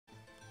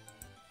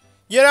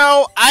You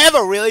know, I have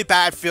a really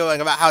bad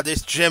feeling about how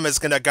this gym is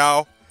gonna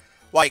go.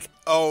 Like,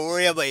 a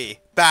really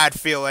bad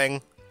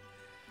feeling.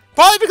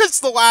 Probably because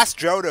it's the last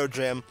Johto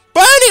gym.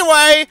 But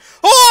anyway,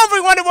 hello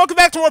everyone and welcome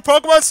back to more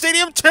Pokemon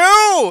Stadium 2!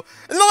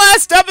 In the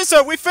last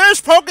episode, we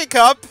finished Poke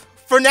Cup,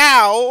 for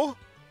now,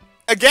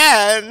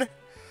 again,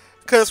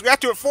 because we have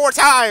to do it 4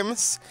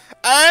 times.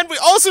 And we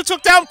also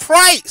took down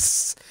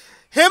Price!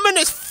 Him and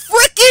his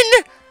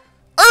freaking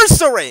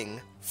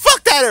Ursaring!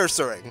 Fuck that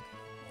Ursaring!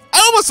 I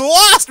almost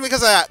lost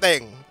because of that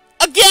thing!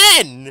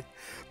 Again!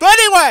 But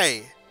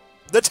anyway,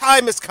 the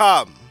time has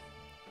come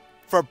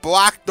for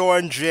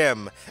Blackthorn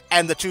Gym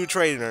and the 2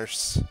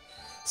 trainers.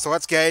 So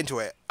let's get into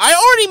it. I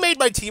already made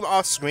my team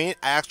off screen.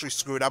 I actually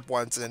screwed up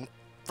once and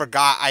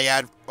forgot I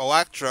had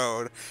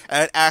Electrode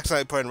and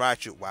accidentally put in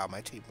Raichu. Wow,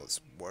 my team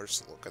was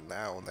worse looking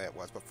now than it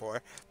was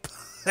before.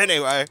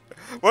 Anyway,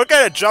 we're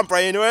gonna jump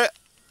right into it.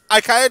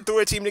 I kind of threw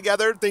a team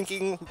together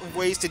thinking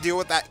ways to deal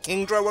with that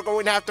Kingdra we're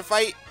going to have to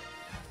fight.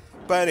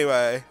 But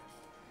anyway,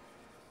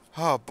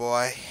 oh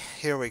boy,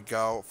 here we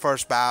go.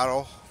 First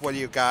battle. What do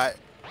you got?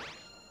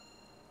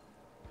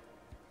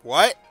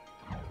 What?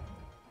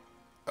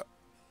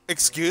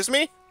 Excuse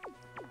me?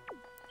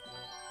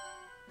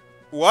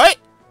 What?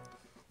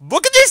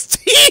 Look at this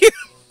team!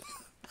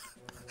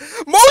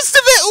 Most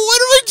of it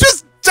literally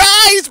just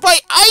dies by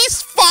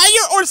ice,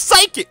 fire, or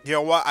psychic! You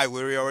know what? I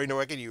literally already know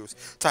what I can use.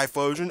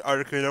 Typhlosion,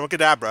 Articuno, and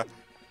Kadabra.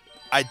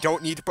 I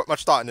don't need to put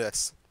much thought into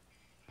this.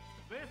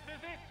 This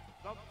is it!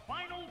 The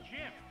final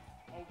gym!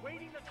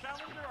 Awaiting the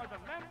challenger are the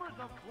members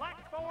of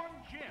Blackthorn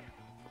Gym.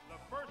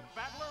 The first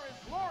battler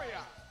is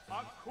Gloria,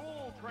 a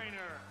cool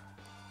trainer.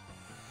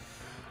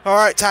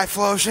 Alright,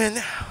 Typhlosion.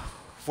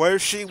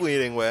 Where's she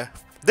leading with?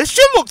 This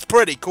gym looks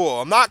pretty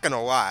cool, I'm not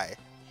gonna lie.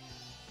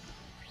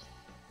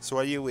 So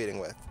what are you leading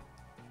with?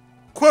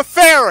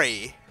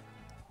 Clefairy!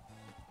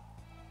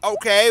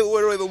 Okay,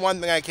 literally the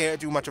one thing I can't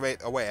do much of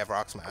it away of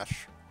Rock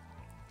Smash.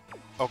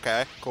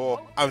 Okay,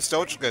 cool. I'm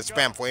still just gonna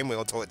spam Flame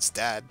Wheel until it's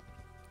dead.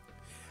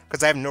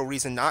 Because I have no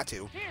reason not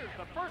to.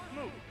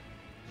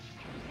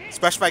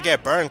 Especially if I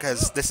get burned,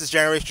 because this is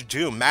Generation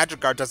 2. Magic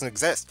Guard doesn't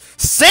exist.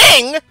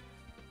 Sing?!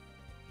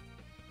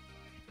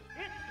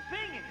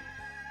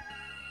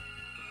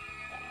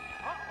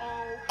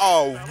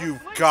 Oh,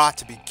 you've got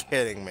to be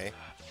kidding me.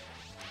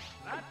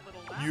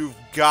 You've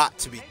got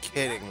to be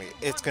kidding me.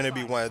 It's going to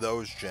be one of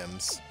those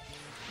gyms.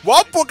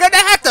 Well, we're going to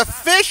have to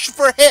fish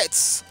for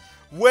hits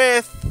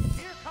with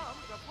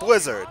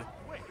Blizzard.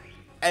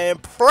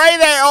 And pray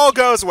that it all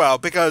goes well,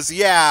 because,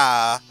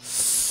 yeah,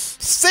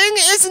 Sing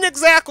isn't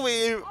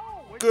exactly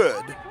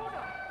good.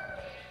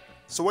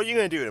 So what are you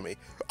going to do to me?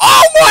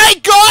 Oh my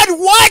god,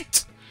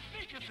 what?!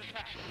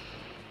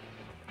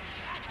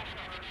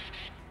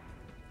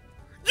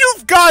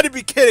 You've got to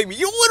be kidding me!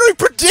 You literally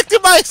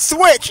predicted my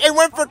switch and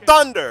went for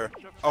Thunder!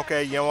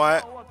 Okay, you know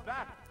what?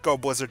 Go,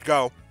 Blizzard,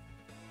 go.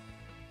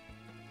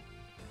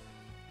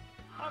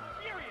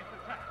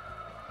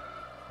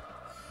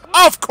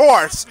 Of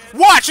course!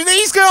 Watch, and then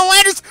he's gonna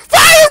land his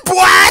Fire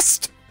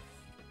Blast!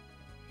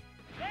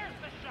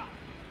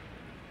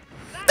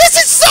 This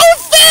is so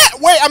fair!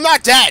 Wait, I'm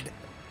not dead!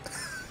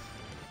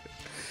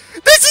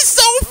 This is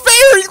so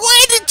fair! He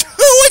landed 2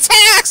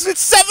 attacks with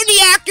 70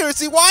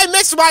 accuracy while I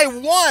missed my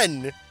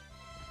 1!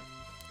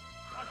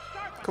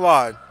 Come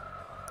on.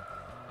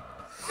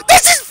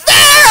 This is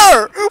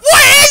fair!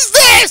 What is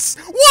this?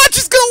 Watch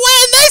is gonna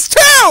land this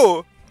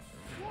too!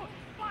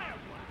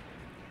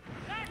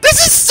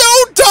 This is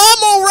so dumb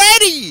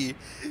already!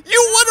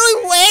 You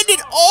literally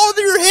landed all of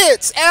your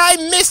hits and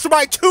I missed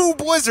my 2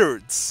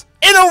 Blizzards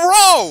in a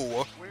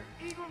row!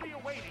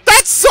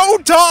 That's so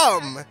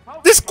dumb!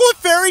 This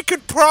Clefairy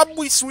could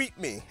probably sweep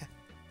me.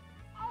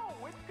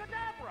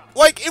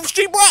 Like, if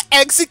she brought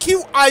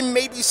Execute, I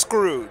may be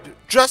screwed.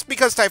 Just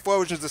because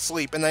Typhlosion's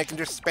asleep, and then I can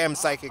just spam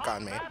Psychic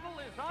on me.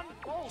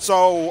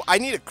 So, I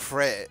need a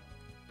crit.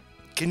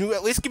 Can you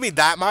at least give me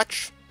that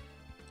much?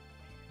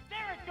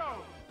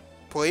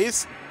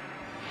 Please?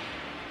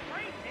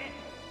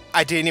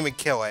 I didn't even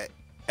kill it.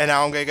 And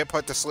now I'm gonna get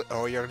put to sleep.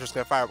 Oh, you're just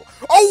gonna fireball.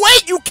 Oh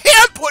wait, you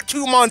can't put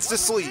 2 mons to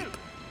sleep!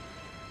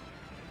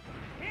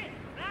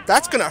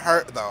 That's gonna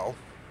hurt, though.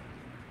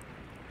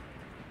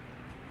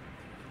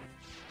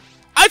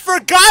 I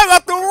forgot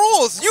about the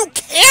rules! You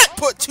can't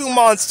put 2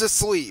 mons to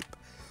sleep!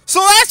 So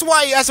that's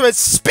why you guys have been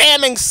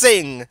spamming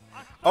Sing!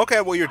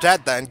 Okay, well you're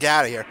dead then. Get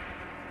out of here.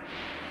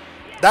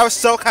 That was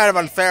so kind of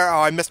unfair.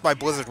 Oh, I missed my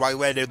Blizzard while I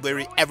landed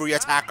literally every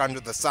attack under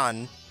the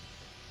sun.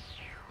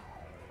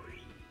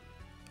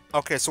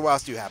 Okay, so what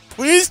else do you have?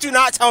 Please do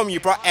not tell me you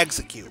brought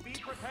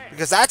Execute.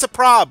 Because that's a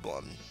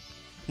problem.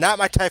 Not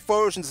my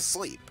Typhlosion's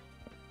asleep.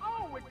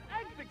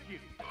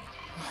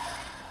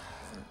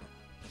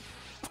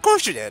 Of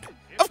course you did.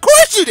 Of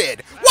course you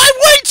did! Why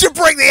wouldn't you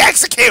bring the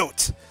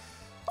Execute?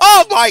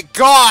 Oh my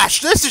gosh,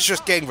 this is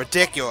just getting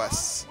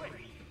ridiculous.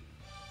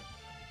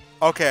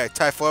 Okay,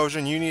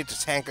 Typhlosion, you need to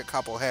tank a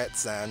couple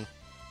hits then.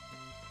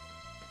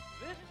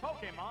 This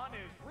Pokemon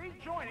is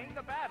rejoining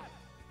the battle.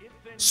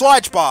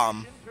 Sludge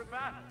Bomb!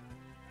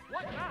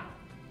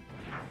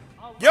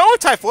 You know,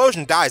 if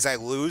Typhlosion dies, I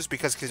lose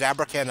because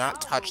Kadabra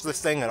cannot touch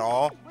this thing at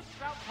all.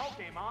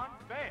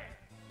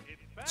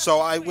 So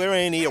I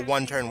literally need a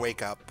one-turn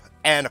wake-up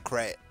and a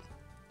crit.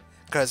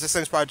 Because this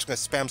thing's probably just going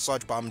to spam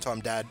Sludge Bomb until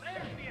I'm dead.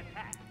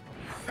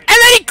 And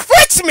then he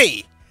crits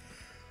me!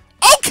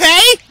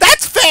 Okay,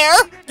 that's fair!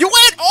 You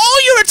land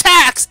all your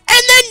attacks,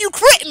 and then you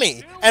crit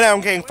me! And I'm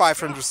getting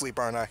 500 sleep,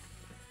 aren't I?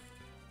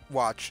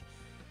 Watch.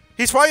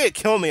 He's probably going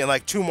to kill me in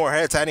like 2 more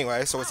hits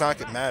anyway, so it's not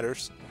like it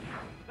matters.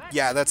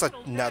 Yeah, that's like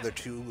another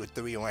 2 or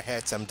 3 more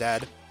hits, I'm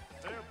dead.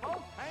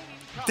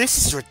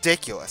 This is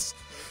ridiculous.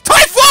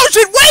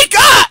 Typhlosion, wake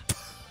up!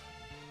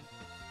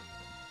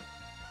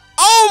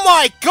 Oh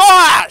my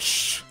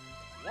gosh!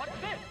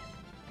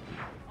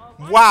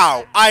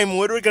 Wow, I'm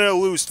literally gonna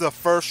lose to the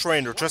first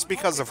trainer just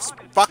because of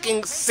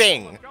fucking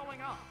Sing.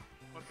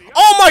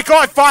 Oh my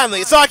god,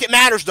 finally! It's not like it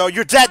matters though,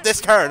 you're dead this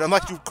turn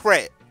unless you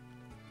crit.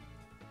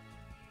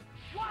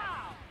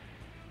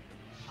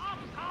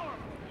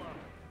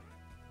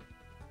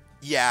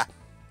 Yeah.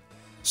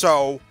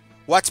 So,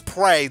 let's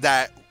pray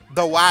that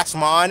the last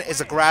Mon is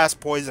a grass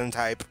poison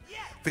type.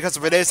 Because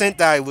if it isn't,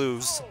 then I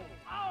lose.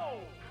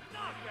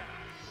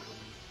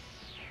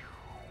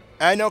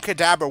 I know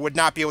Kadabra would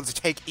not be able to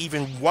take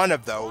even one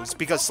of those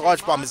because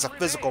Sludge Bomb is a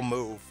physical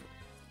move.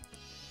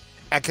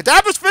 And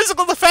Kadabra's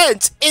physical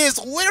defense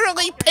is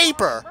literally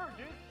paper.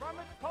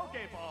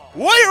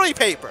 Literally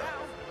paper.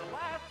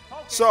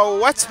 So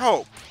let's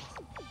hope.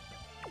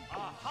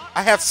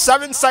 I have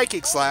 7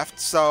 Psychics left,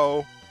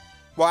 so...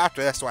 Well,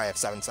 after this one I have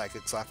 7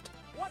 Psychics left.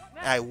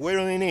 And I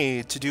literally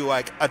need to do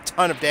like a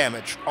ton of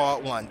damage all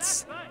at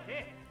once.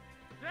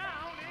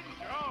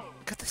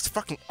 Get these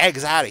fucking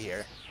eggs out of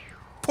here.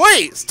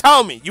 Please,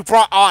 tell me you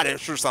brought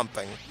Oddish or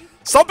something.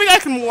 Something I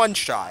can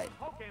one-shot.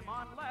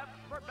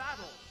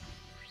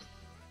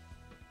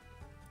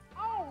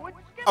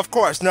 Of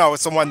course, no,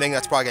 it's the one thing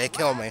that's probably gonna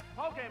kill me.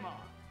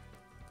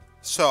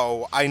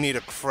 So, I need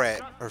a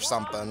crit or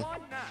something.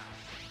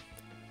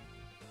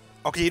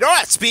 Okay, you don't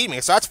have to speed me,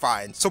 so that's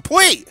fine. So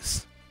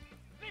please!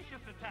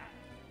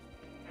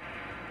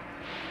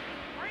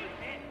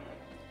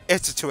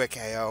 It's a 2-hit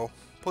KO.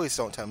 Please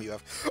don't tell me you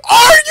have...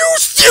 Are you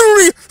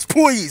serious?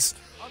 Please!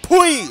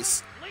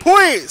 Please!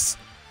 Please!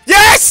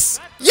 Yes!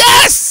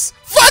 Yes!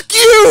 Fuck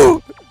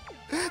you!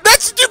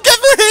 That's you get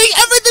for hitting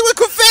everything with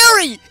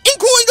Clefairy!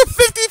 Including a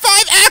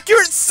 55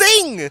 accurate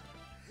Sing!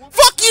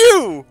 Fuck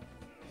you!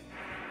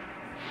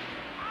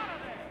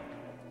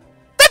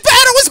 That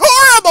battle was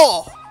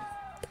horrible!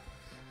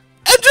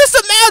 And just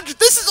imagine,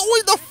 this is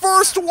only the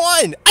first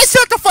one! I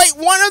still have to fight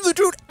one other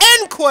dude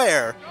and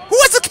Claire! Who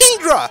has a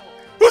Kingdra!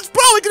 Who's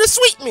probably gonna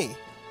sweep me!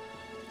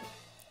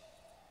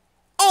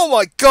 Oh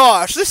my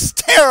gosh, this is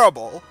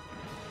terrible!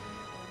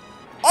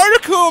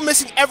 Articuno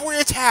missing every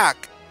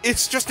attack!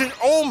 It's just an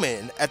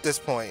omen at this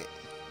point.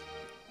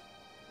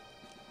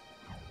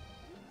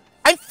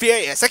 I'm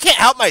furious, I can't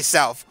help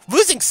myself!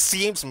 Losing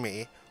seems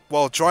me.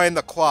 Well, join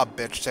the club,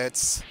 bitch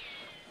tits.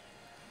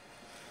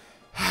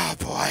 Oh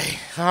boy.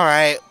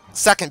 Alright,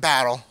 second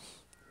battle.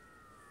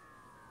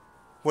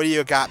 What do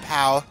you got,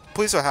 pal?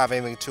 Please don't have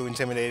anything too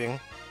intimidating.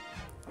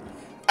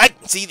 I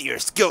can see that you're a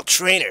skilled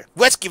trainer.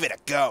 Let's give it a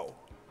go.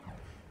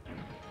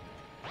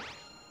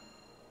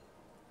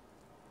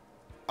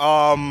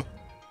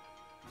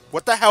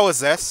 What the hell is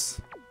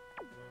this?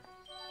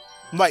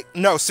 Like,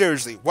 no,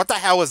 seriously, what the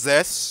hell is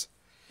this?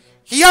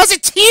 He has a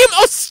team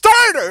of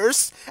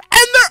starters,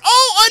 and they're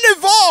all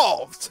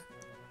unevolved!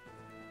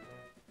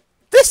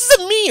 This is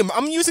a meme!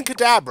 I'm using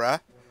Kadabra.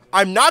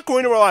 I'm not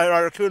going to rely on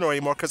Articuno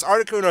anymore, because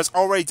Articuno has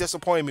already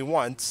disappointed me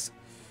once.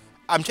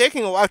 I'm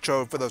taking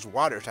Electro for those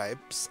water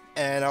types,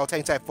 and I'll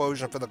take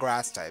Typhlosion for the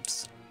grass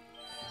types.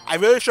 I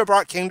really should have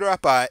brought Kingdra,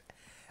 but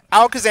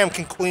Alakazam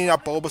can clean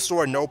up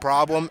Bulbasaur no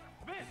problem,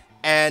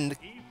 and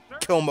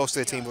kill most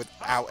of the team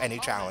without any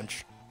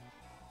challenge.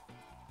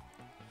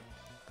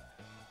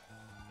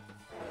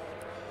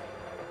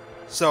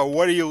 So,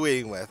 what are you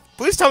leading with?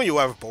 Please tell me you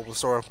have a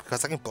Bulbasaur,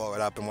 because I can blow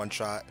it up in one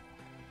shot.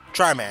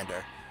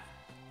 Charmander.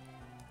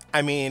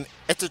 I mean,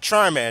 it's a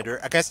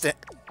Charmander against a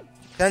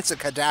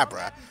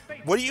Kadabra.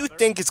 What do you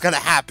think is going to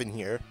happen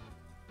here?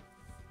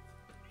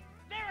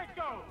 There it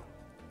goes.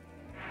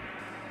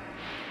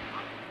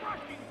 A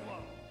crushing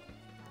blow.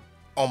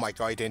 Oh my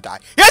god, he didn't die.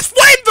 Yes,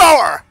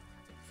 Flamethrower!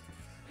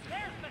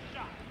 There's the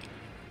shot.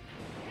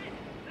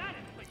 That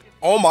inflicted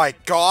Oh my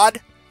god.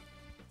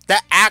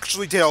 That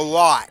actually did a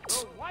lot.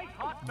 the white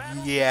hot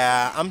battle.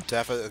 Yeah, I'm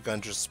definitely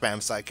going to just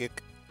spam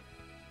Psychic.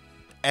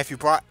 And if you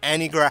brought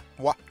any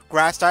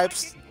grass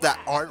types that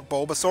aren't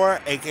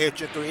Bulbasaur, aka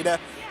Chikorita,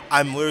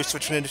 I'm literally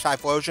switching into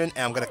Typhlosion, and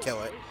I'm going to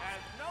kill it.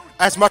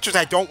 As much as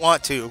I don't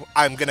want to,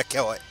 I'm going to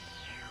kill it.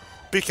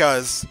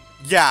 Because,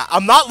 yeah,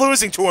 I'm not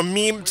losing to a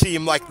meme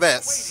team like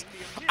this.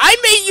 I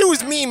may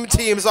use meme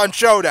teams on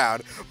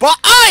Showdown, but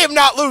I am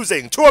not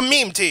losing to a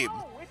meme team.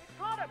 Oh, it's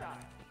Totodile.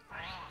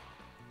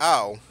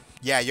 Oh,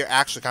 yeah, you're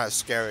actually kind of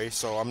scary,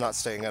 so I'm not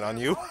staying in on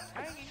you.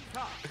 Hanging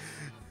tough.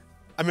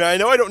 I mean, I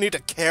know I don't need to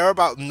care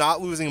about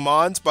not losing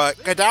Mons, but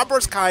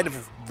Kadabra's kind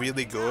of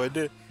really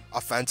good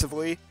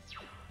offensively.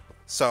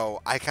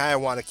 So I kind of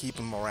want to keep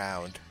him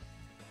around.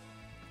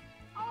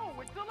 Oh,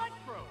 it's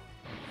Electro.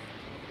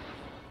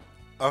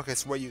 Okay,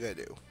 so what are you gonna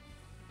do?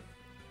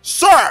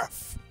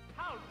 Surf!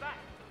 How's that?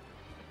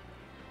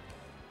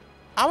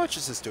 How much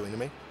is this doing to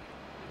me?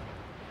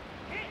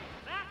 Hit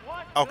that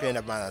one. Okay,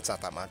 never mind, that's not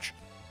that much.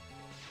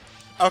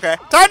 Okay,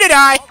 time to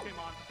die!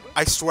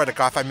 I swear to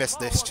God, if I missed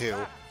this too.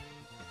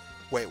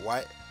 Wait,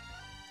 what?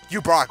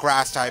 You brought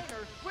grass type.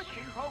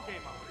 Switching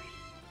Pokemon.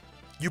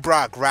 You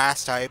brought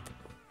grass type.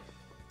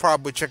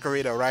 Probably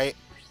Chikorita, right?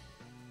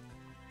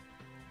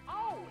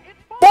 Oh, it's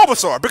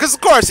Bulbasaur, because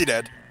of course he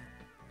did.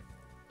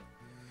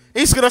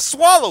 He's gonna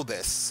swallow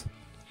this.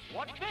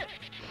 What's this?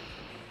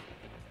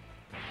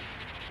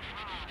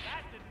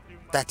 That didn't do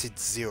much. That did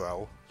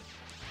 0.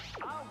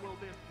 How will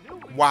this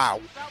new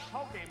Wow.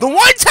 Pokemon The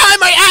one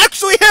time I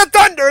actually hit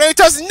Thunder and it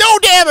does no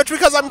damage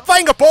because I'm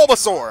fighting a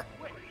Bulbasaur.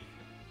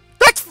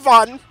 That's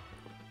fun.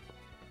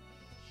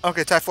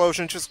 Okay,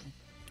 Typhlosion, just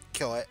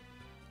kill it.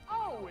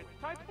 Oh, it's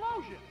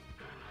Typhlosion.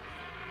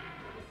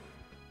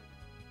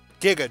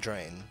 Giga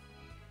Drain.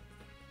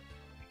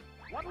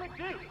 What'll it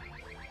do?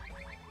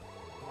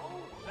 Oh,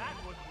 that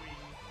was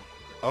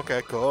weak.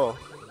 Okay, cool.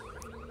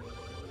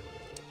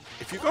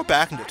 If you go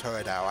back into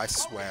Totodile, I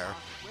swear.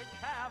 Switch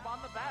tab on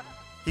the battle.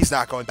 He's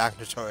not going back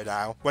into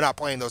Totodile. We're not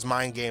playing those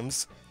mind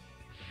games.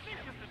 Vicious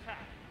attack.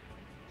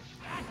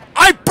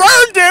 I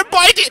burned him,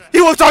 but he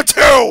was on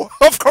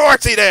 2! Of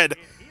course he did!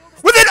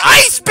 With an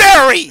Ice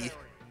Berry!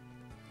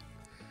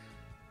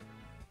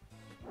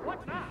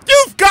 What now?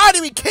 You've got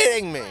to be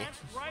kidding me! Glance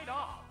right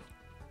off.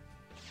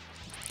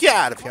 Get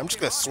out of here, I'm just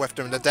gonna swift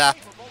him to death.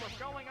 Capable of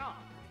going on.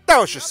 That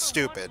was just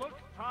The other one stupid.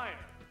 looks tired.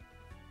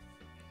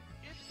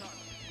 It's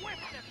a swift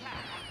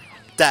attack.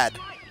 Dead.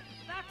 Right,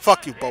 that's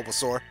Fuck you, it.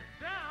 Bulbasaur.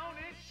 Down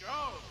it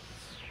goes.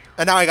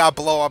 And now I gotta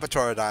blow up a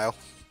Totodile.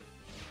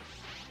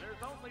 There's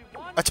only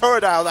one A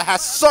Totodile that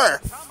has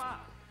Surf! come out.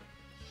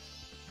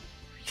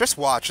 Just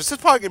watch, this is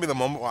probably gonna be the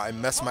moment where I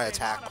miss my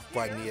attack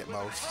when I need it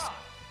most.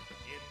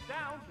 It's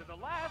down to the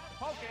last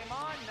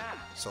Pokemon now.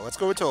 So let's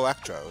go into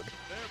Electrode.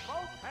 They're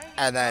both hanging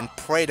And then on.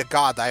 pray to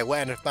God that I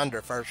landed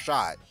Thunder first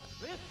shot.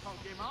 This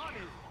Pokemon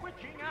is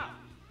switching out.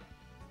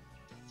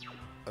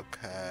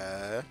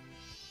 Okay.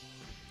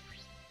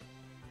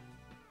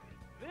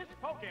 This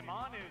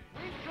Pokemon is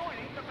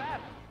rejoining the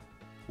battle.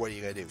 What are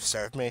you gonna do,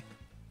 serve me?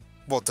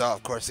 Well, duh,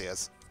 of course he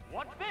is.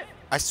 What's this?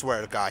 I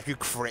swear to God, you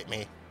crit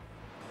me.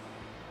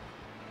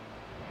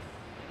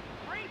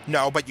 Freeze.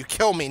 No, but you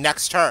kill me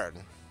next turn.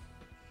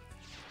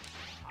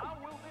 How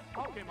will this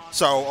Pokemon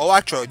So,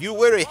 Electrode, you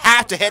literally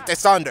have to hit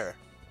this Thunder.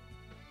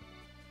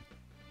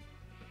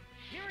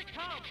 Here it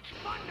comes.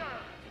 Thunder.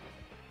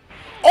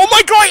 Oh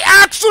my God, he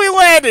actually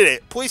landed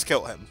it! Please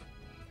kill him.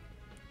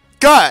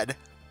 Good.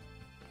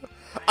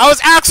 I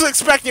was actually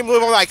expecting him to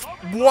live on like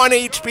 1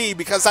 HP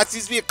because that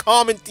seems to be a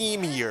common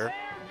theme here.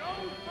 There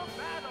goes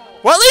the battle.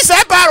 Well, at least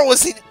that battle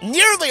was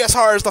nearly as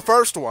hard as the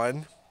first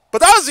one. But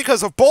that was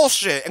because of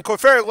bullshit and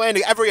Clefairy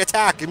landing every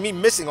attack and me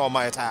missing all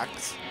my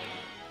attacks.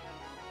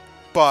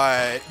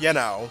 But, you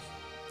know,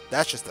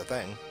 that's just the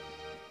thing.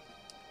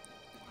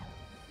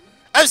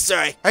 I'm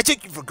sorry, I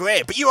took you for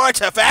granted, but you are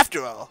tough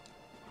after all.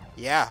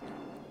 Yeah,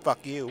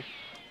 fuck you.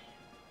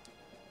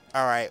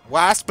 Alright,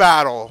 last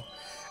battle.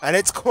 And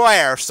it's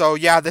Claire, so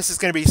yeah, this is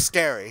gonna be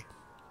scary.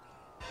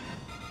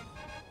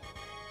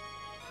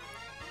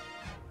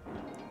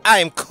 I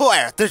am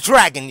Claire, the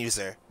Dragon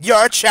User.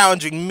 You're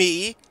challenging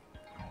me?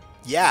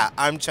 Yeah,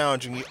 I'm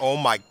challenging you. Oh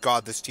my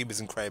God, this team is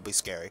incredibly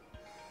scary.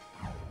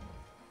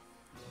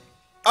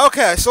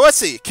 Okay, so let's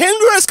see.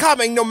 Kingdra is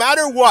coming no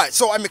matter what,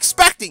 so I'm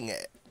expecting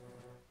it.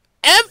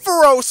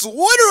 Ampharos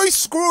literally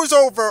screws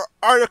over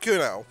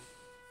Articuno.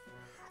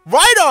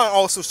 Rhydon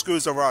also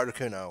screws over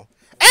Articuno.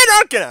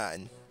 And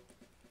Arcanine.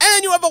 And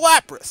then you have a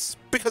Lapras.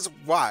 Because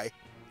why?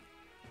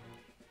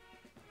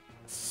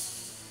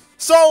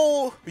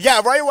 So, yeah,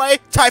 right away,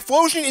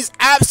 Typhlosion is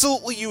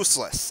absolutely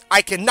useless.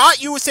 I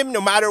cannot use him no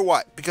matter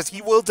what, because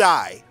he will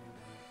die.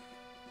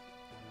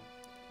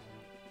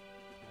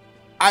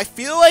 I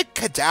feel like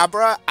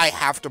Kadabra I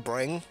have to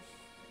bring.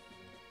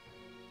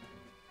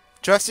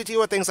 Just to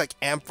deal with things like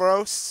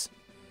Ampharos.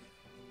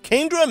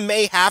 Kingdra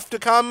may have to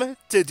come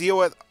to deal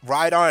with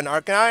Rhydon and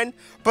Arcanine,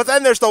 but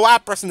then there's the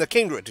Lapras and the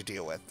Kingdra to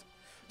deal with.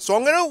 So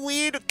I'm going to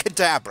lead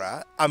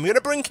Kadabra, I'm going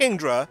to bring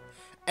Kingdra,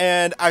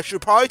 and I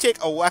should probably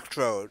take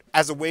Electrode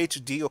as a way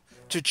to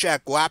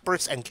check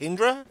Lapras and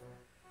Kingdra.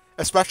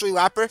 Especially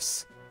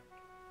Lapras.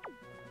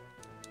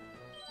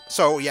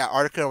 So yeah,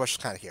 Articuno was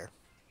just kind of here.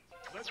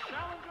 The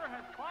challenger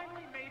has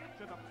finally made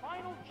it to the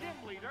final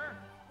gym leader,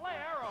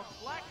 Claire of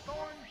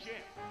Blackthorn Gym.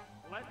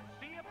 Let's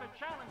see if the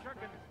challenger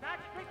can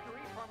snatch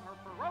victory from her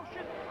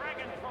ferocious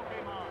dragon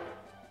Pokemon.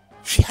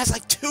 She has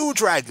like 2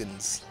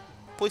 dragons.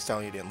 Please tell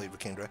me you didn't leave with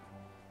Kingdra.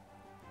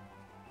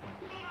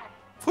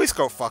 Please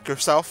go fuck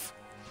yourself.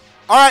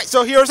 Alright,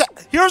 so here's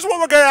what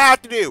we're gonna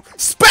have to do.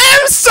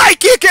 Spam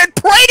Psychic and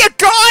pray to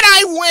God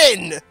I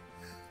win! A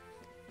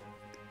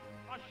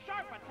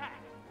sharp attack.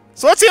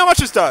 So let's see how much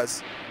this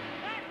does.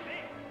 That's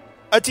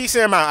it. A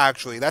decent amount,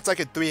 actually. That's like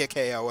a 3-hit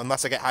KO,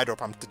 unless I get Hydro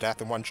Pumped to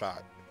death in one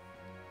shot.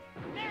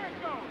 There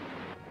it goes.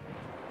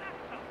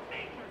 That's a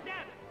major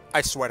damage.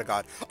 I swear to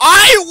God.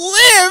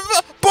 I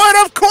live,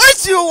 but of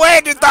course you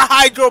landed the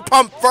Hydro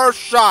Pump first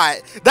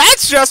shot.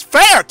 That's just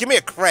fair. Give me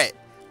a crit.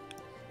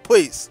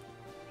 Please.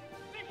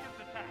 Vicious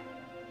attack.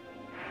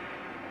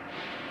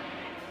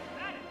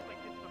 That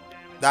inflicted some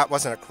damage. That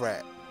wasn't a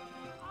crit.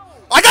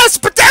 I got a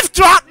Spadef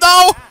drop,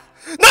 though!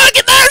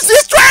 Nothing matters,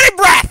 this Dragon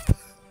Breath!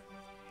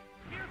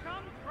 Here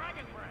comes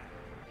Dragon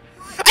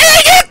Breath. And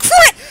I get a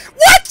crit!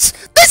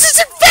 What? This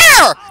isn't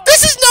fair!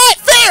 This is not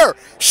fair!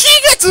 She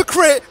gets a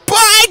crit, but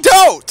I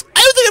don't!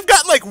 I don't think I've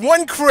gotten like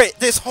one crit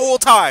this whole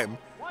time.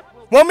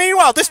 Well,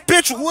 meanwhile, this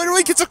bitch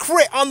literally gets a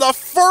crit on the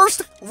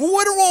first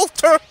literal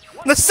turn,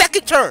 the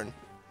second turn.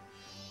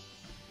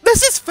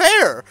 This is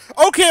fair!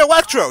 Okay,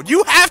 Electro,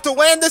 you have to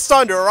land this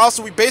Thunder or else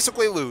we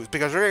basically lose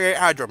because you're gonna get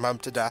Hydro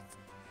Pumped to death.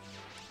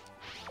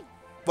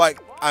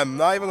 Like, I'm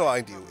not even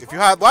lying to you. If you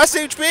had less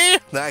HP,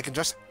 then I can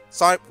just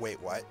Sonic.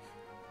 Wait, what?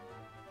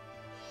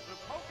 The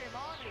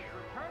Pokemon is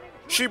returning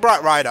to She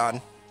brought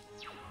Rhydon.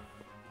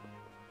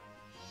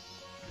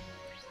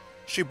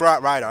 She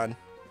brought Rhydon.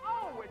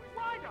 Oh, it's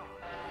Rhydon.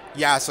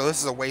 Yeah, so this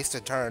is a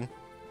wasted turn.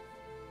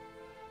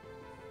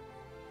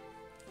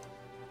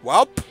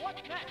 Welp.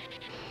 What's next?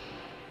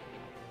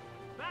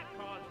 That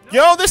caused no You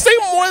know, this thing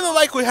more than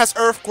likely has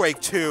Earthquake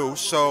too,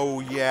 so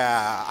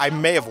yeah, I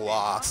may have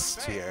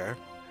lost here.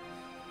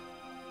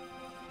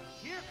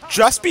 Here comes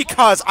Just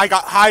because I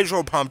got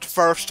Hydro Pumped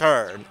first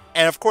turn.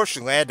 And of course she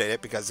landed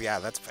it because, yeah,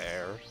 that's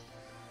fair.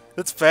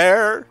 That's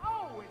fair.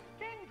 Oh,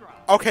 it's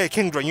Kingdra. Okay,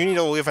 Kingdra, you need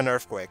to live an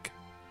Earthquake.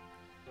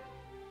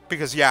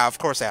 Because, yeah, of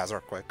course it has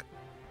Earthquake.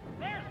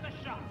 There's the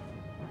shot.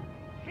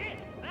 Hit.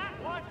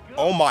 That was good.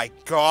 Oh my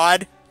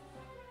god.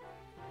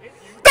 It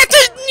used That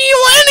didn't heal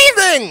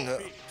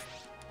anything!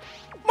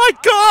 My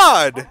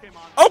god!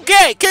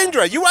 Okay,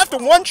 Kingdra, you have to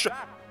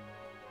one-shot.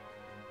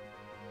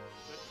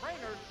 the trainer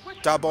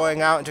switched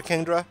Doubling out into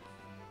Kingdra.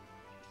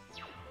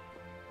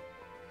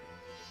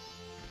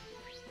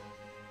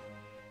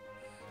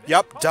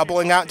 Yep,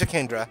 doubling out into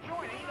Kingdra.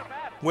 joining the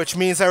battle. Which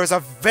means there is a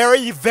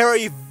very,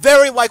 very,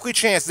 very likely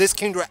chance this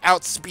Kingdra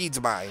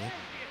outspeeds mine.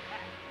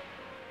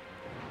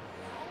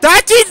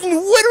 That did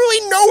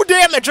literally no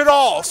damage at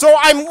all, so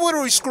I'm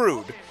literally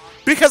screwed.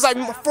 Because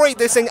I'm afraid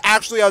this thing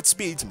actually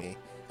outspeeds me.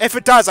 If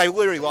it does, I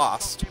literally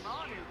lost.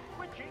 Pokemon is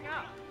switching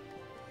out.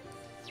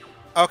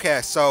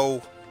 Okay,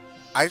 so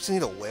I just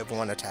need to live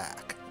one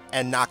attack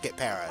and not get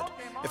parried.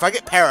 If I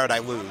get parried, I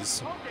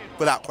lose.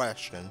 Without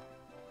question.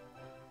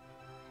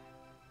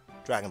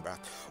 Dragon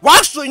Breath. Well,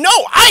 actually, no!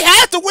 I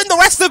have to win the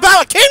rest of the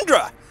battle,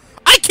 Kingdra!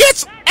 I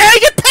can't and I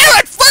get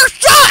parried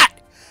first shot!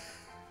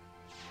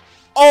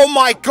 Oh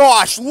my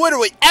gosh,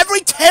 literally every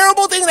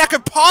terrible thing that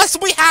could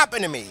possibly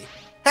happen to me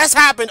has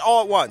happened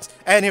all at once.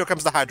 And here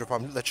comes the Hydro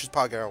Pump that she's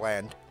probably gonna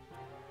land.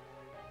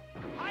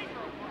 Hydro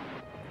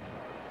Pump.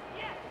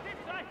 Yes,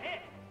 it's a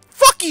hit.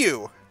 Fuck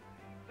you!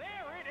 There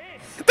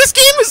it is. This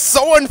game is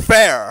so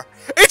unfair.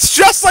 It's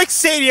just like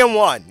Stadium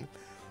 1.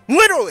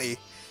 Literally.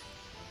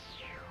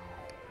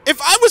 If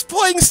I was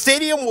playing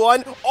Stadium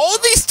 1, all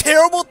these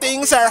terrible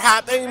things that are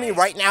happening to me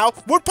right now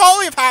would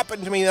probably have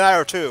happened to me in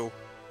Hour 2.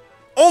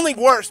 Only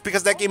worse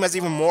because that game has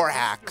even more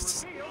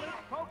hacks. Reveal its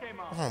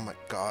Pokemon. Oh my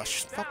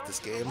gosh, fuck this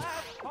game.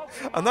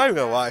 I'm not even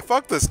gonna lie,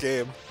 fuck this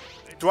game.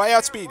 Do I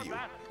outspeed you?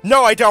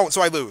 No, I don't,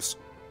 so I lose.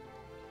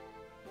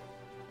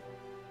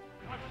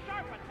 A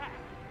sharp attack.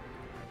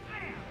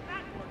 Man,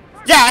 that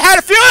was Yeah, I had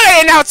a feeling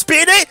I didn't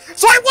outspeed it,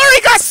 so I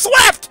literally got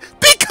swept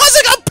because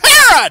I got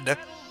parried! this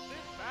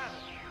battle.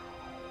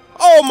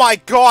 Oh my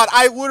god,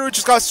 I literally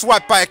just got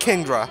swept by a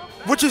Kingdra,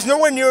 which is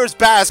nowhere near as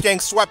bad as getting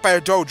swept by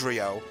a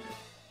Dodrio.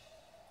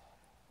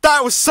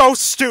 That was so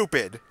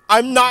stupid.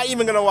 I'm not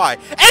even gonna lie.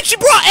 And she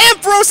brought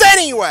Ampharos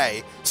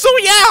anyway! So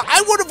yeah,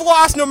 I would have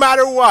lost no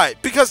matter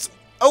what, because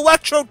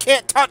Electro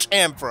can't touch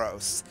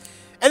Ampharos.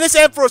 And this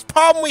Ampharos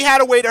probably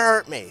had a way to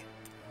hurt me.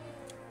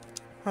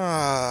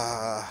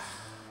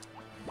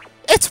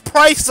 It's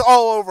Price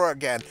all over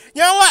again.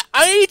 You know what?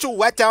 I need to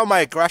let down my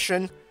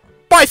aggression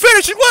by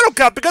finishing Little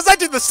Cup because I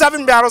did the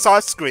 7 battles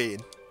off screen.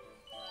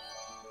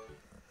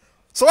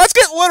 So let's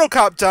get Little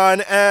Cup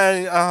done,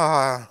 and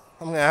I'm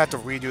gonna have to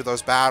redo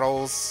those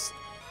battles.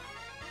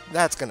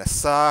 That's gonna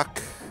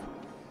suck.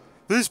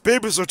 These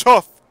babies are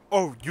tough.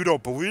 Oh, you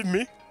don't believe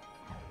me?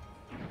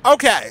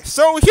 Okay,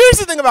 so here's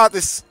the thing about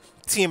this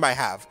team I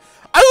have.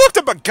 I looked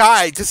up a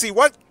guide to see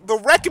what the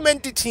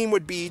recommended team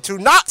would be to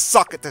not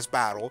suck at this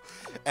battle.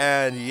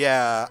 And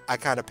yeah, I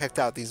kind of picked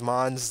out these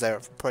mons.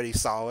 They're pretty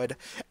solid.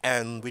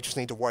 And we just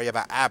need to worry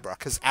about Abra,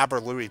 because Abra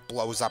literally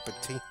blows up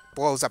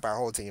our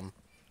whole team.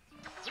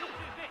 This is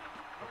it.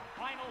 The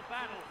final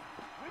battle.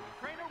 Which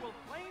trainer will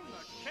claim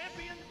the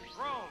champion's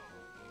throne?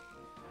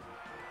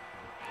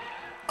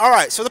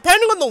 Alright, so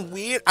depending on the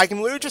lead, I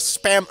can literally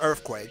just spam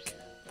Earthquake.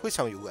 Please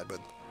tell me you led with.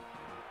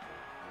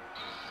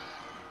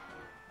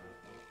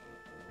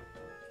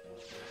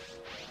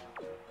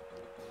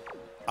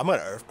 I'm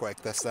gonna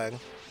Earthquake this thing.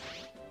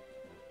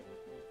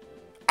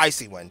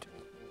 Icy Wind.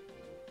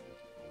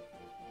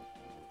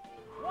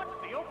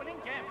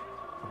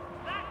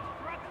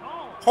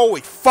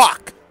 Holy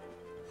fuck!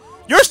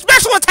 Your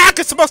special attack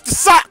is supposed to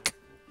suck!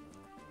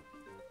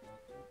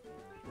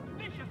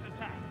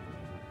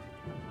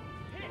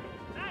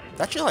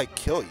 That should, like,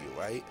 kill you,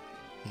 right?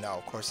 No,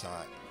 of course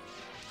not.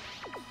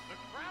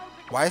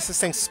 Why is this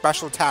thing's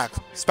special attack,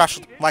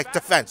 like,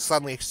 defense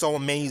suddenly so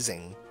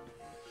amazing?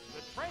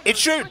 It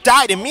should have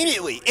died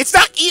immediately! It's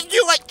not even,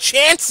 like,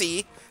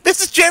 chancy!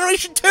 This is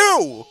Generation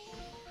 2!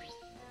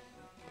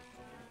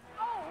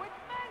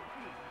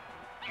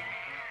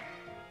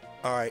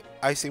 Alright,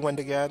 Icy Wind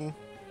again.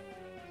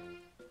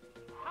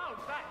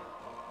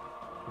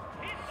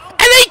 And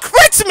then he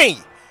crits me!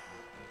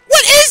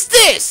 What is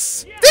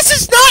this? This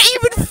is not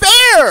even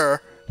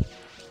fair!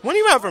 When do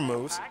you have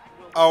moves?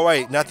 Oh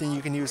wait, nothing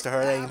you can use to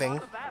hurt anything.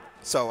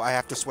 So I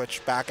have to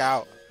switch back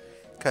out.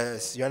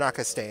 Because you're not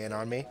going to stay in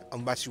on me.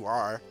 Unless you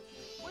are.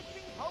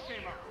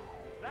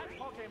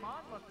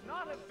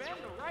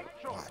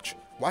 Watch.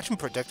 Watch him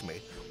predict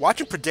me.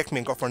 Watch him predict me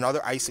and go for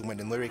another Icy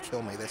Wind and literally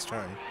kill me this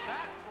turn.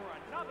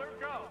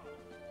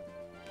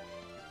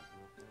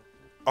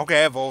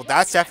 Okay, well,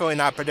 that's definitely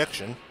not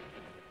prediction.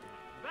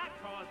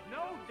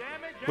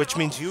 Which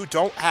means you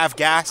don't have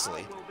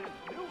Ghastly.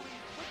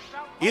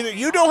 Either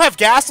you don't have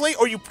Ghastly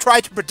or you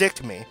tried to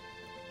predict me.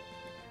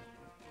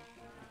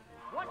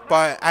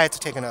 But I had to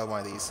take another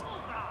one of these.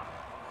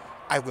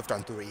 I lived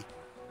on 3.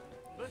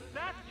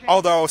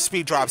 Although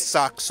speed drops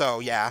suck, so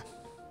yeah.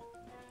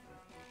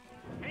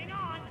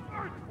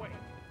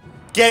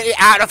 Get it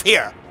out of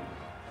here!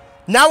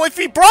 Now if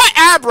he brought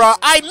Abra,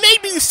 I may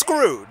be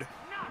screwed.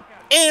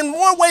 In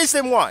more ways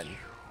than one.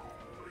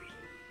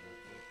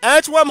 And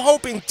that's what I'm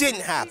hoping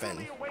didn't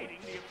happen.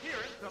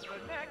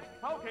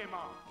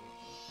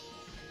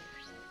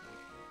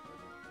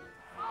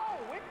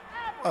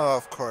 Oh,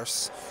 of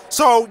course.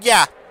 So,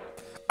 yeah.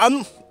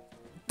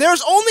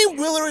 There's only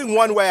literally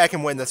one way I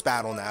can win this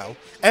battle now.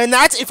 And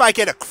that's if I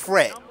get a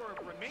crit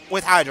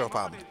with Hydro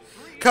Pump.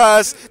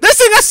 Because this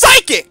thing is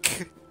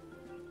Psychic!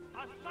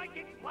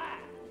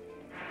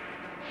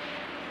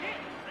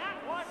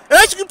 And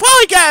as you can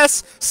probably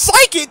guess,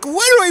 Psychic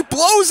literally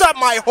blows up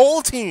my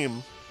whole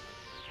team.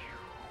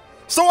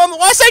 So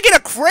unless I get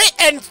a crit,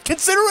 and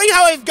considering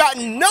how I've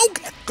gotten no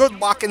good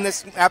luck in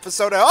this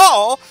episode at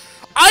all,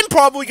 I'm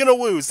probably going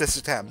to lose this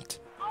attempt.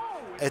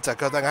 It's a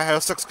good thing I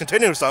have 6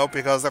 continues though,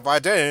 because if I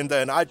didn't,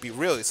 then I'd be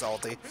really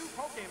salty.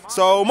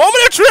 So,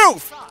 moment of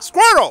truth!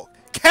 Squirtle,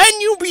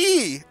 can you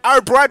be our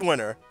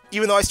breadwinner?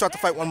 Even though I still have to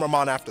fight one more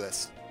Mon after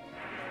this.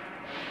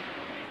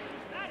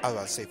 I was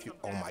about to say if you...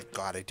 Oh my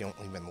god, I don't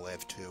even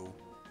live too.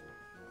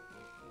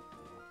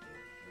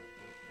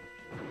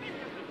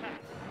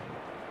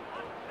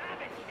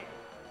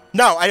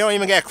 No, I don't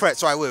even get a crit,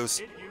 so I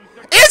lose.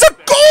 It's a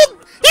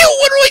gold! He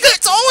literally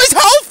gets all his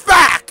health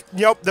back!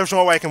 Yep, there's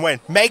no way I can win.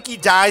 Mankey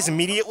dies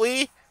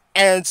immediately,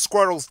 and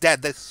Squirtle's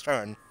dead this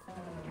turn.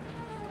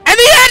 And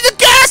he had the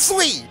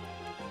Ghastly!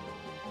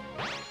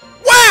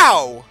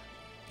 Wow!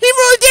 He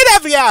really did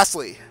have the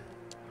Ghastly!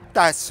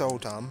 That's so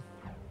dumb.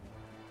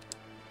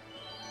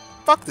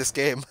 Fuck this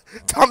game.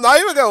 I'm not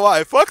even gonna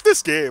lie, fuck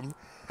this game.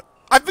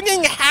 I've been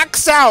getting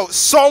hacked out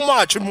so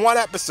much in one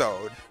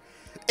episode.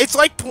 It's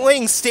like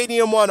playing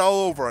Stadium 1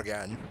 all over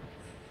again.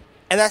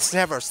 And that's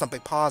never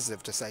something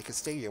positive to say, because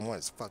Stadium 1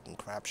 is a fucking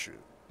crapshoot.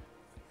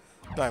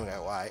 Not even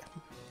gonna lie.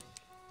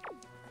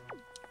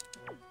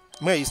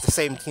 I'm gonna use the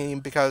same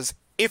team, because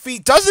if he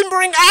doesn't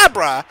bring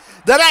Abra,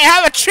 then I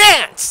have a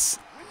chance!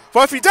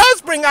 But if he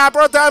does bring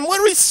Abra, then I'm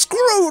literally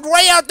screwed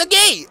right out the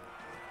gate!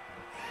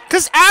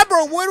 Because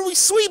Abra literally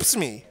sweeps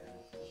me!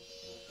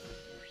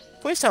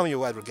 Please tell me you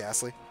led with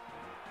Ghastly.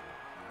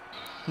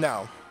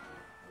 No.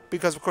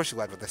 Because of course you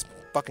led with this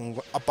fucking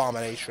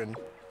abomination.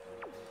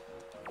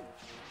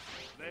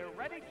 They're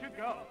ready to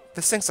go.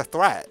 This thing's a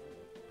threat.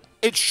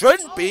 It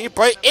shouldn't be,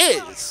 but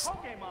it is!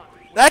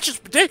 That's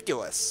just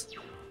ridiculous.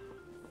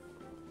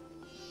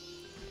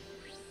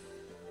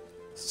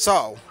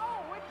 So,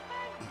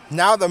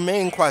 now the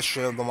main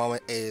question of the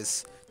moment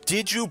is,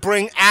 did you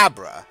bring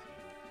Abra?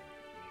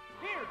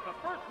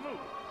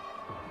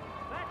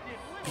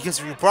 Because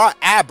if you brought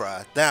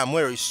Abra, then I'm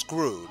literally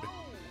screwed.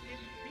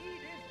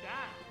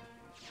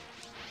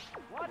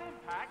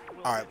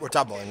 Alright, we're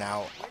doubling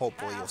now.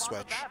 Hopefully you'll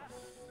switch.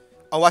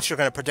 Unless you're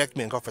gonna predict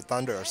me and go for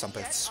Thunder or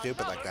something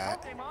stupid like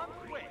that.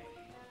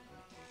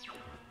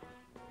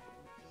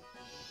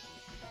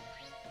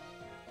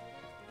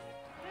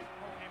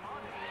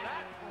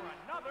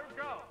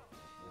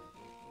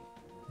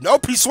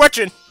 Nope, he's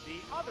switching!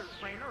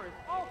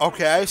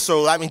 Okay,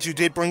 so that means you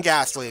did bring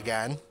Ghastly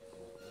again.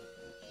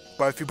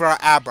 But if you brought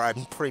Abra,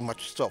 I'm pretty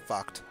much still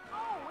fucked.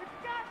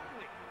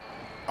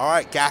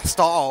 Alright,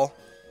 Gastal.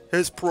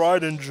 His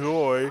pride and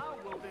joy.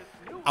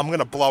 I'm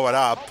gonna blow it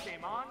up.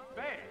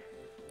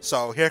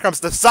 So, here comes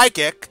the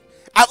Psychic.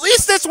 At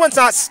least this one's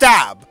not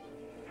Stab.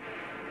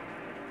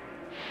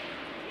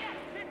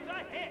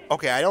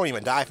 Okay, I don't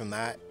even die from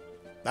that.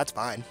 That's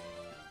fine.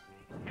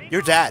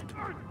 You're dead.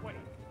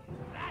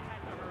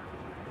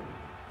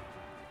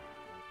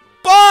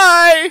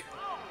 Bye!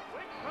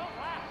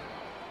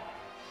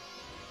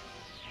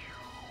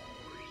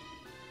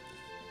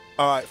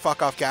 Alright,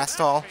 fuck off,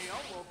 Gastal.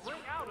 will bring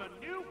out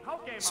a new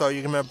Pokemon. So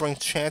you're gonna bring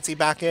Chansey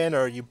back in,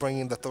 or are you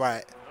bringing the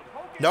threat?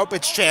 Nope,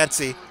 it's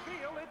Chansey.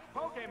 Reveal its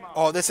Pokemon.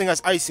 Oh, this thing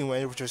has Icy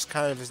Wind, which is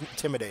kind of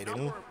intimidating.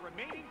 Number of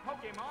remaining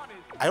Pokemon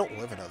is I don't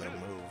live another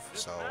move,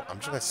 so I'm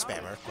just gonna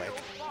spam Earthquake.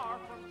 far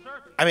from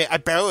certain. I mean, I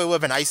barely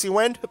live in Icy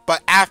Wind,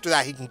 but after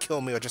that he can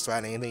kill me with just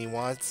about anything he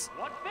wants.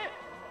 What's this?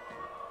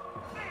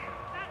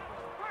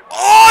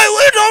 Oh, I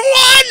lived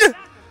on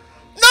one!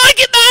 Not like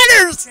it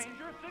matters!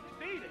 Changer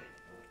succeeded.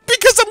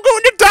 Because I'm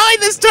going to die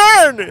this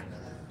turn!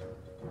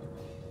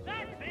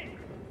 That's it.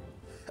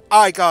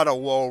 I got a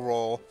low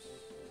roll.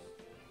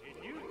 It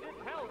used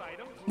its held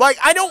item. Like,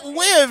 I don't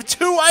live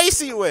 2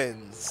 Icy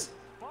Winds!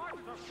 Sparks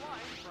are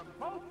flying from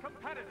both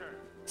competitors.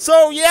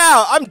 So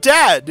yeah, I'm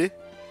dead!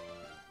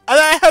 And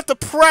I have to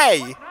pray!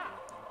 Now,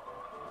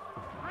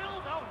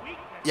 drill the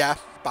weakness. Yeah,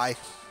 bye.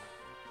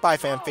 Bye,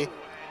 Fanfi. And down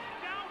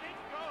it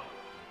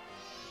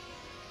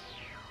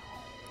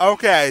goes.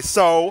 Okay,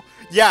 so,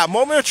 yeah,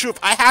 moment of truth.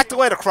 I had to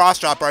let a cross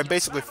drop or I'm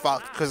basically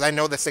fucked, because I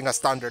know this thing has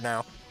thunder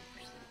now.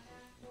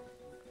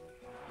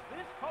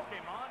 This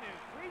Pokemon is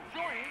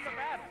rejoining the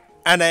battle.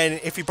 And then,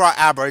 if you brought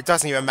Abra, it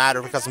doesn't even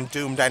matter because I'm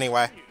doomed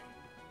anyway.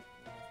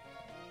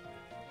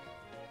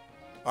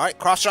 Alright,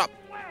 cross drop.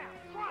 Wham!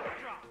 Cross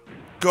drop.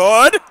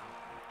 Good!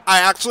 I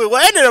actually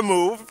landed a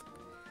move!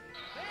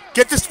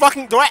 Get this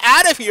fucking threat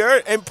out of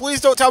here, and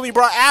please don't tell me you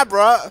brought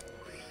Abra!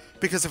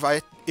 Because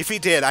if he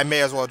did, I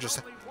may as well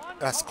just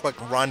click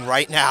run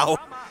right now.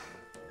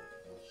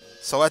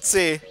 So let's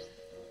see.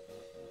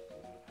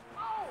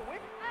 Oh,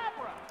 it's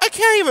Abra. I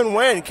can't even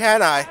win,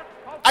 can I?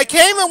 I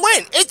can't even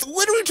win! It's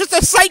literally just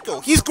a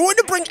cycle! He's going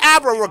to bring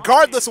Abra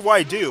regardless of what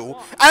I do,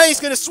 and then he's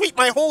going to sweep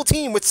my whole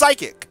team with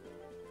Psychic.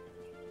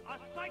 A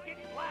psychic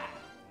blast.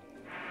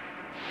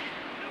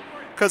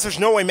 Because there's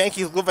no way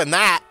Mankey's living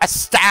that. A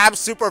stab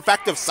super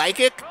effective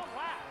Psychic?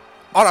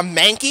 On a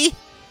Mankey?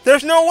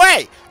 There's no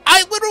way!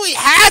 I literally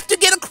have to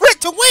get a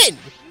crit to win!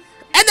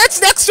 And that's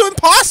next to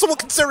impossible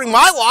considering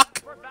my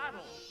luck! For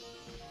battle.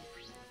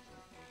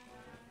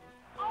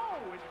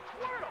 Oh, it's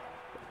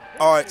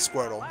Squirtle. Alright,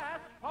 Squirtle. Last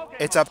Pokemon.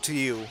 It's up to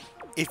you.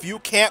 If you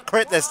can't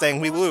crit this thing,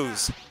 we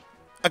lose.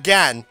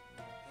 Again.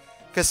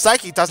 Because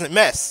Psychic doesn't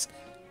miss.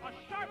 A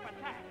sharp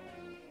attack.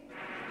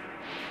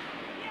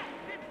 Yes,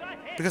 it's a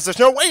hit. Because there's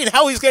no way in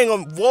hell he's getting a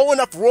low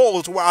enough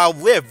rolls where I'll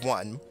live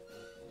one.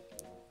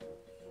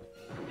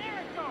 There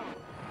it goes.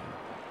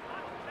 A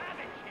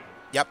savage hit.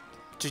 Yep.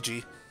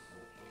 GG.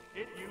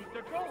 It used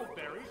a gold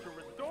berry to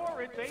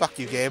restore its Fuck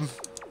you, HP. game.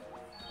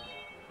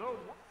 So,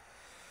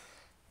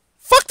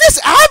 Fuck this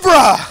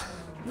Abra!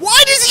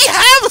 Why does he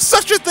have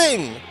such a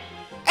thing?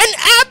 An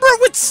Abra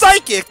with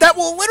Psychic that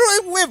will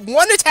literally live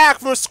one attack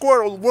from a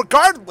Squirtle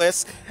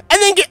regardless,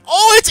 and then get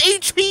all its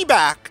HP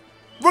back,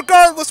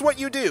 regardless what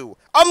you do,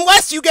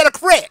 unless you get a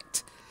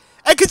crit.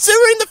 And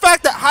considering the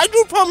fact that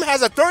Hydro Pump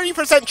has a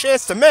 30%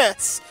 chance to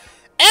miss,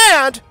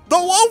 and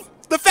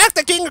the fact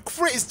that getting a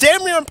crit is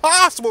damn near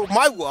impossible with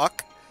my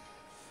luck.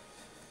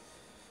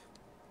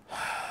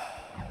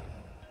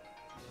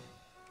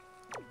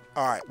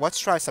 Alright, let's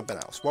try something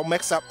else. We'll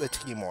mix up the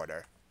team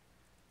order.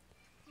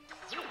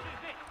 this is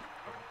it.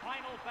 The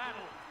final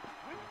battle.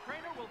 Which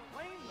trainer will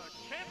claim the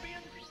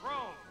champion's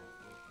throne?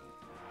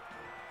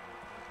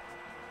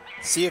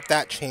 See if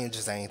that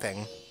changes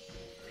anything.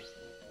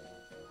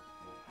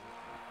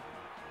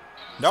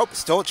 Nope,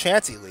 still a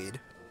Chansey lead.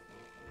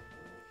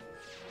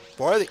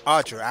 What are the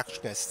odds you're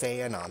actually going to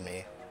stay in on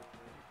me?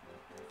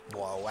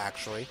 Whoa,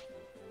 actually.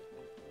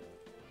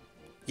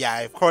 Yeah,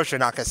 of course you're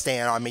not going to stay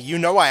in on me. You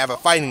know I have a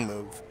fighting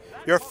move.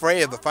 You're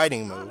afraid of the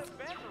fighting move.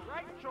 Been the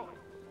right choice.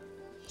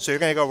 So you're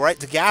going to go right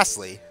to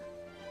Ghastly.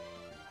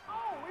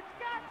 Oh, it's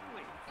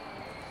Ghastly.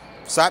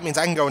 So that means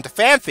I can go into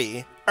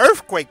Fanfi,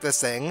 Earthquake this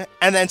thing,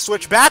 and then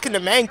switch back into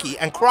Mankey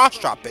and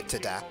cross-drop it to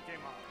death.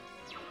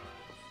 Pokemon.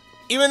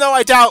 Even though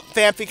I doubt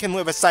Fanfi can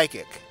live a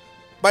Psychic.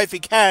 But if he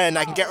can,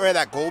 I can get rid of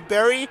that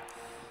Goldberry.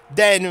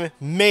 Then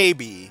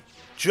maybe,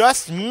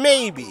 just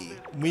maybe,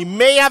 we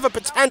may have a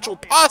potential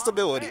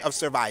possibility of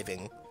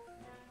surviving.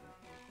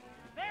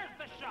 There's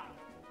the shot.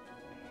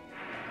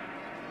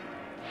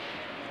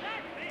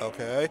 That's it.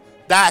 Okay,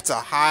 that's a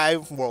high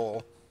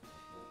roll.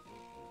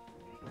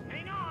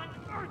 Hang on,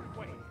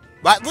 Earthquake.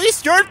 But at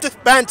least your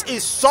defense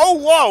is so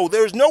low,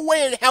 there's no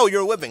way in hell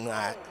you're living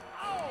that.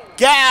 Oh,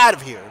 Get out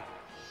of here.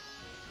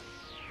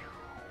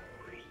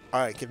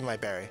 Alright, give me my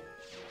berry.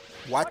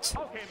 What?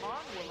 Pokemon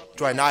will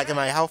Do I not get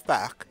my health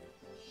back?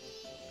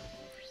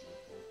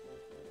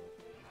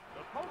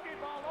 The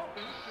Pokeball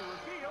opens to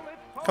reveal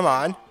its Pokemon. Come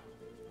on.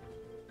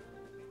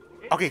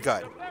 It Okay, used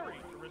good. a berry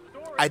to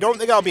restore I its don't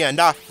think I'll be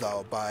enough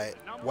though, but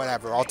number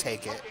whatever, I'll of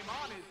take it.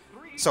 Pokemon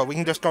is 3. So we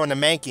can just go into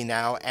Mankey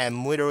now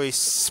and literally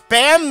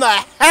spam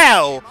the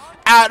hell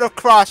out of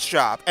Cross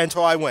Chop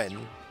until I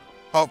win.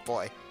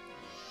 Hopefully.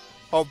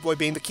 Hopefully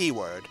being the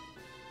keyword.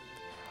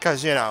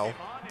 Because, you know,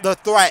 the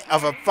threat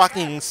of a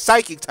fucking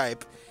Psychic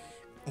type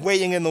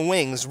waiting in the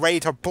wings, ready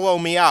to blow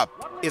me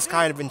up, is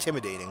kind of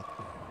intimidating.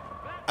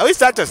 At least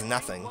that does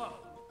nothing.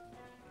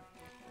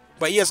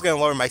 But he is going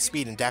to lower my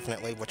speed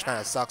indefinitely, which kind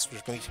of sucks,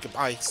 which means he can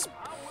probably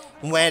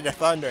land a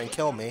thunder and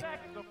kill me.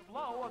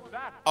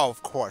 Oh,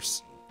 of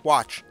course.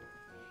 Watch.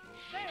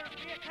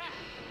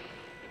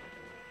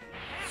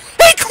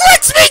 He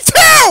crits me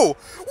too!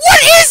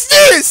 What is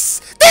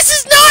this? This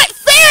is not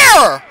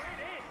fair!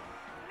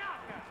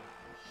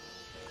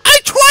 I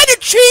try to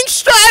change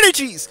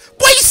strategies,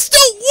 but he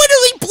still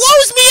literally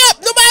blows me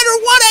up no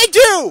matter what I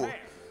do!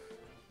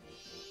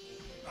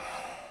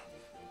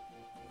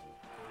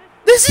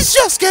 This is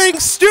just getting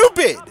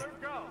stupid!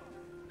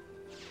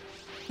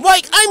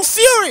 Like, I'm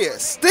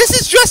serious! This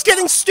is just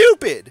getting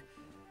stupid!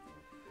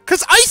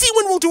 Cause Icy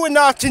Wind will do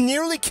enough to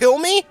nearly kill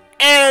me,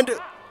 and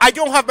I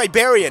don't have my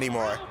berry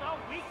anymore.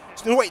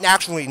 So, wait,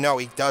 actually, no,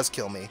 he does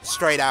kill me.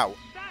 Straight out.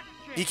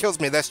 He kills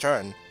me this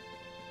turn.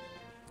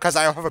 Cause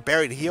I don't have a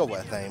berry to heal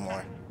with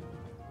anymore.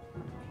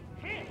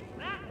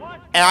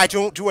 And I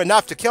don't do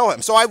enough to kill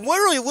him, so I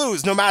literally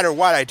lose no matter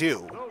what I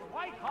do.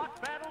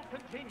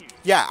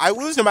 Yeah, I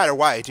lose no matter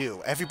what I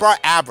do. If he brought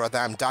Abra,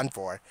 then I'm done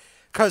for.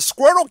 Cause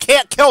Squirtle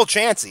can't kill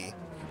Chansey.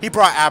 He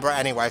brought Abra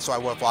anyway, so I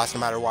would have lost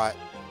no matter what.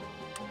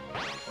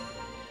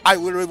 I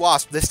literally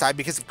lost this time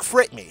because he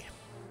crit me.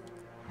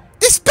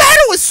 This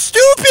battle is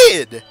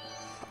stupid!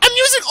 I'm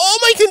using all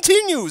my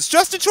continues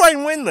just to try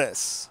and win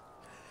this.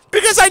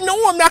 Because I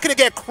know I'm not gonna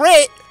get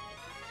crit.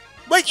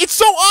 Like, it's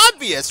so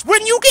obvious.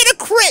 When you get a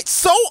crit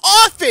so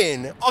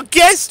often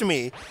against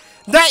me,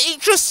 that it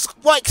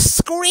just, like,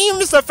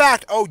 screams the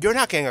fact, oh, you're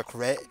not getting a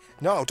crit.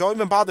 No, don't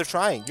even bother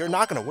trying. You're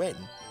not gonna win.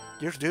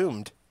 You're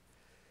doomed.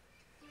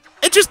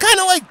 It just kind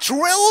of, like,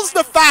 drills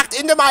the fact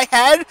into my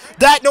head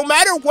that no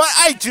matter what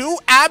I do,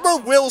 Abra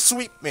will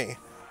sweep me.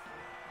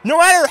 No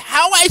matter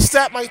how I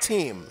set my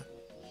team.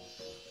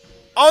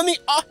 On the,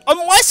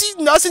 unless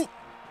he doesn't...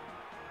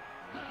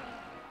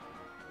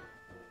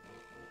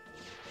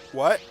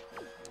 What?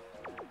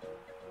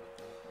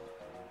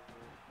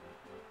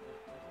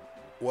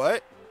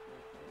 What?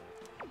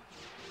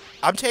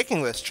 I'm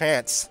taking this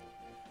chance.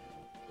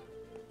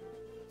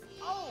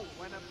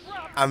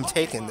 I'm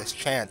taking this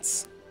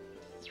chance.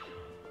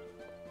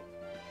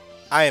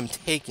 I am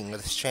taking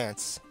this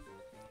chance.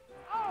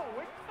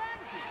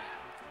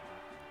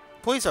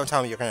 Please don't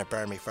tell me you're gonna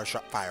burn me for a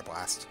Fire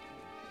Blast.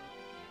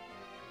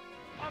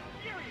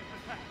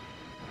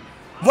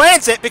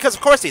 Lands it, because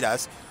of course he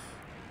does.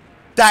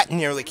 That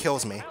nearly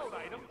kills me.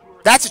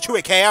 That's a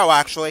 2-hit KO,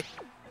 actually.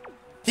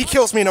 He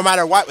kills me no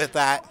matter what with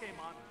that.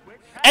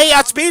 And he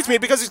outspeeds me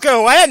because he's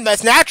gonna land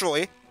this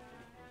naturally.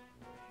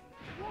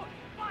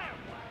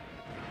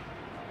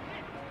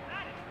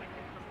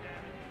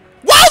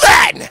 Well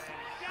then!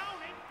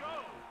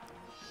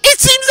 It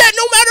seems that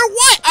no matter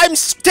what, I'm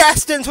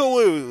destined to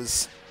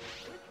lose.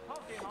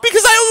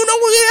 Because I don't know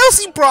what else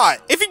he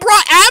brought. If he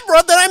brought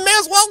Abra, then I may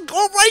as well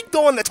go right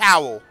throw in the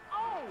towel.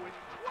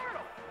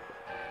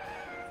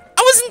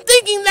 I wasn't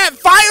thinking that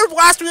Fire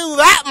Blast would do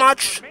that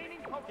much.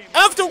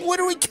 Enough to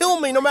literally kill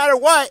me no matter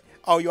what.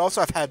 Oh, you also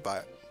have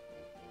Headbutt.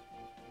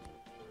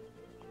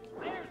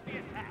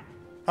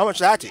 How much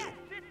that do?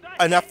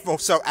 Enough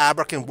so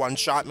Abra can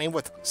one-shot me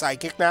with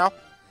Psychic now?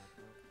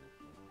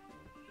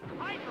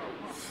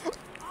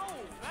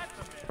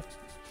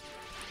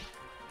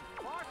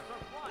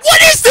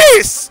 What is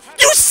this?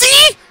 You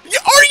see?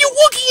 Are you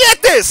looking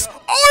at this?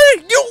 Are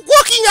you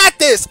looking at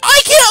this?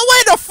 I can't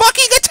land a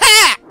fucking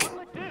attack!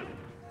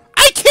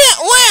 I can't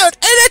land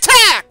an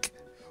attack!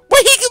 But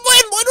he can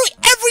land literally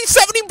every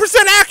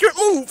 70% accurate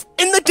move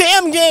in the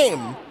damn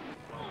game!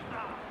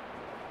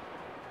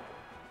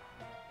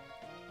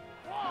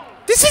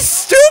 This is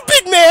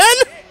stupid, man!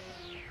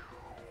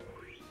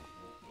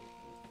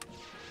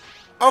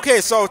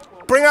 Okay, so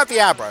bring out the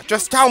Abra.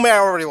 Just tell me I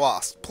already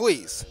lost,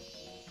 please.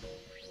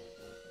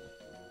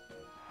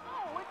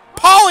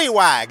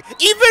 Poliwag!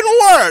 Even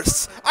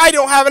worse! I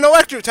don't have an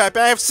electric type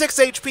and I have 6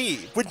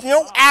 HP, with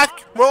no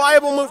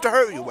reliable move to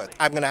hurt you with.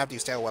 I'm gonna have to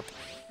use Tail Whip.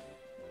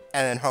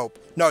 And then hope.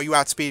 No, you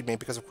outspeed me,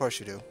 because of course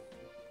you do.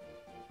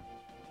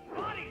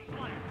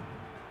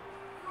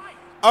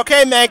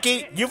 Okay,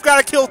 Mankey, you've got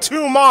to kill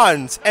 2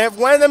 Mons, and if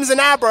one of them's an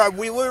Abra,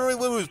 we literally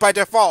lose by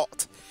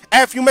default.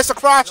 And if you miss a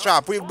cross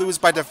chop, we lose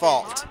by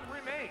default.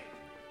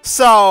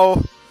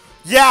 So,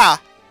 yeah.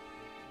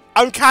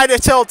 I'm kind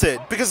of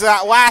tilted, because of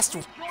that last...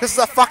 Because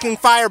of the fucking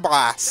Fire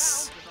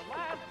Blast.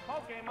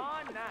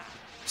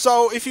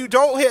 So, if you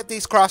don't hit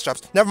these cross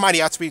chops... Never mind,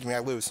 he outspeeds me, I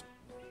lose.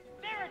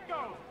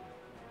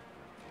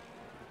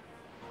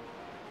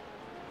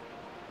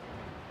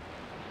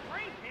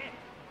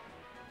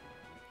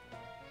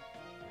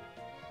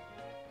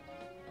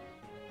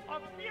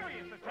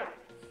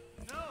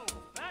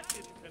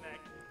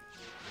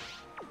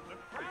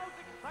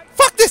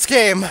 Fuck this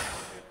game!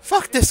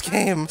 Fuck this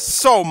game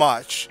so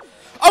much.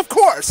 Of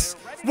course!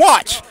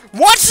 Watch!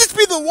 Watch this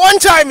be the one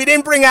time he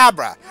didn't bring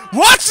Abra!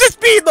 Watch this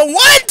be the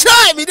one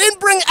time he didn't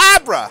bring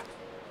Abra!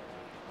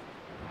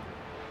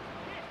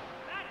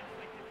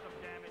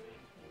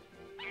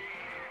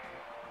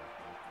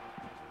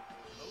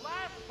 The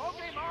last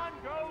Pokemon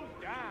goes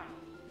down.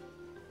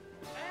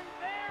 And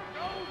there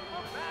goes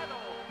the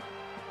battle.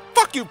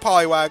 Fuck you,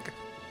 Poliwag!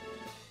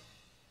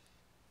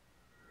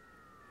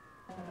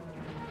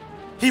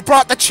 He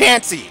brought the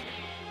Chansey.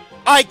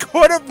 I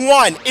could have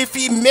won if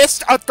he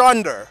missed a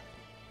Thunder.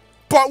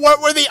 But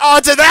what were the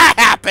odds of that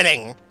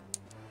happening?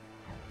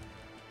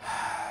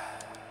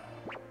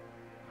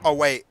 Oh,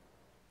 wait.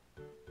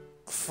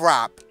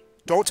 Frap.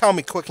 Don't tell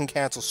me Quick and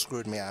Cancel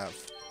screwed me out of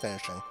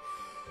finishing.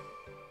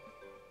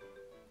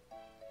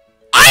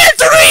 I have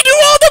to redo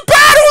all the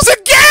battles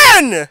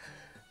again!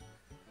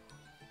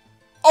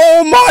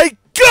 Oh my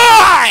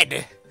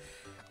god!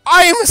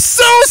 I am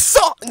so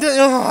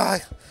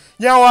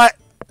You know what?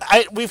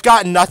 We've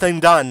got nothing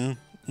done.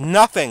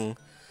 Nothing.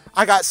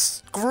 I got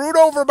screwed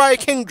over by a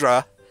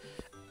Kingdra,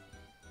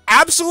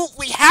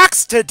 absolutely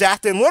hacked to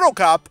death in Little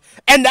Cup,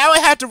 and now I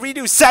have to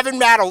redo 7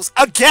 battles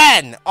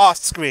again off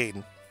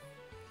screen.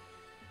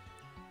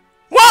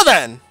 Well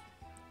then,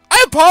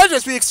 I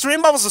apologize for the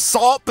extreme levels of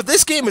salt, but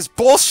this game is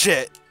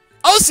bullshit.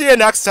 I'll see you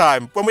next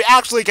time when we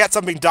actually get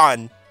something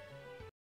done.